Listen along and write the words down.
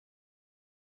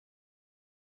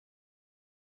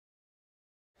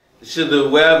So the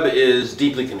web is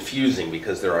deeply confusing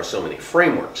because there are so many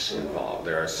frameworks involved.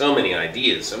 There are so many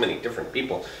ideas, so many different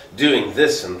people doing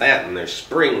this and that, and there's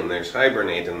Spring, and there's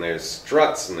Hibernate, and there's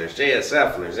Struts, and there's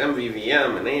JSF, and there's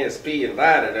MVVM, and ASP, and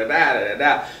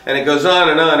da-da-da-da-da-da, and it goes on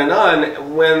and on and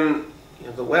on, when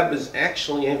the web is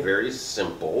actually a very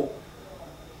simple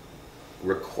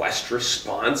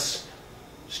request-response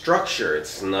structure.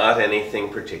 It's not anything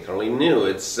particularly new.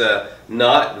 It's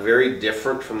not very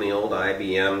different from the old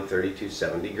IBM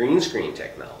 3270 green screen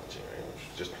technology, right? Which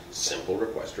is just simple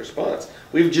request response.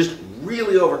 We've just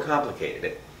really overcomplicated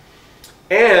it.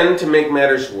 And to make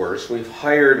matters worse, we've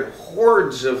hired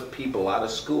hordes of people out of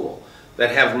school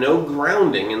that have no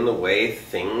grounding in the way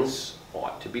things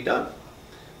ought to be done,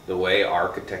 the way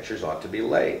architectures ought to be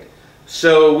laid.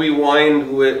 So we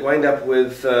wind up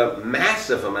with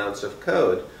massive amounts of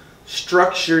code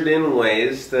structured in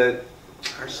ways that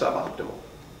are suboptimal.